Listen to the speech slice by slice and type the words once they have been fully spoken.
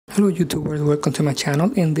Hello YouTubers, welcome to my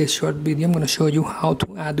channel. In this short video I'm going to show you how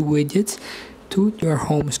to add widgets to your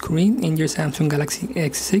home screen in your Samsung Galaxy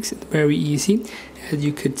S6. It's very easy. As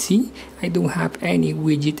you could see, I don't have any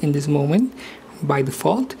widget in this moment. By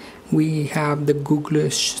default, we have the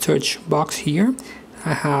Google search box here.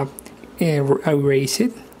 I have erased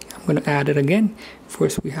it. I'm going to add it again.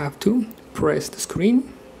 First we have to press the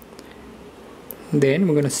screen. Then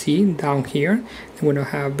we're going to see down here we're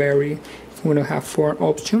going to have four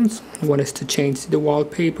options. One is to change the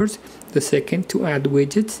wallpapers, the second to add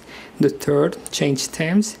widgets, the third change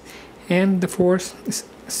themes, and the fourth is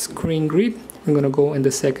screen grid. We're going to go in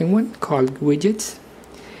the second one called widgets.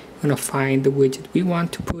 We're going to find the widget we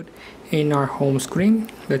want to put in our home screen.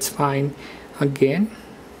 Let's find again.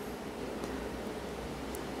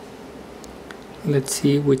 Let's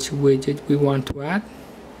see which widget we want to add.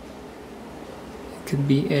 It could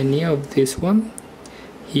be any of this one.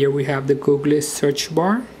 Here we have the Google search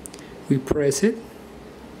bar. We press it.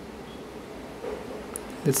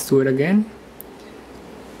 Let's do it again.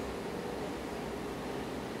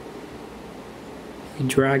 We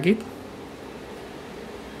drag it.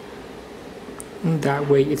 And that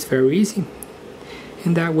way it's very easy.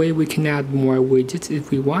 And that way we can add more widgets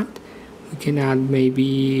if we want. We can add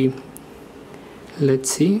maybe, let's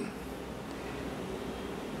see,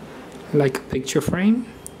 like a picture frame,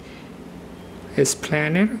 as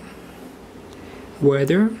planner,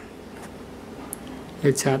 weather.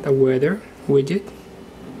 Let's add a weather widget.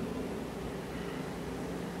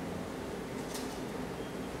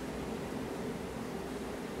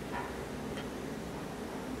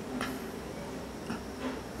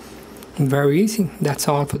 Very easy. That's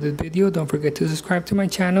all for this video. Don't forget to subscribe to my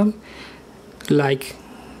channel, like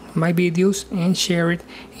my videos, and share it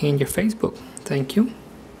in your Facebook. Thank you.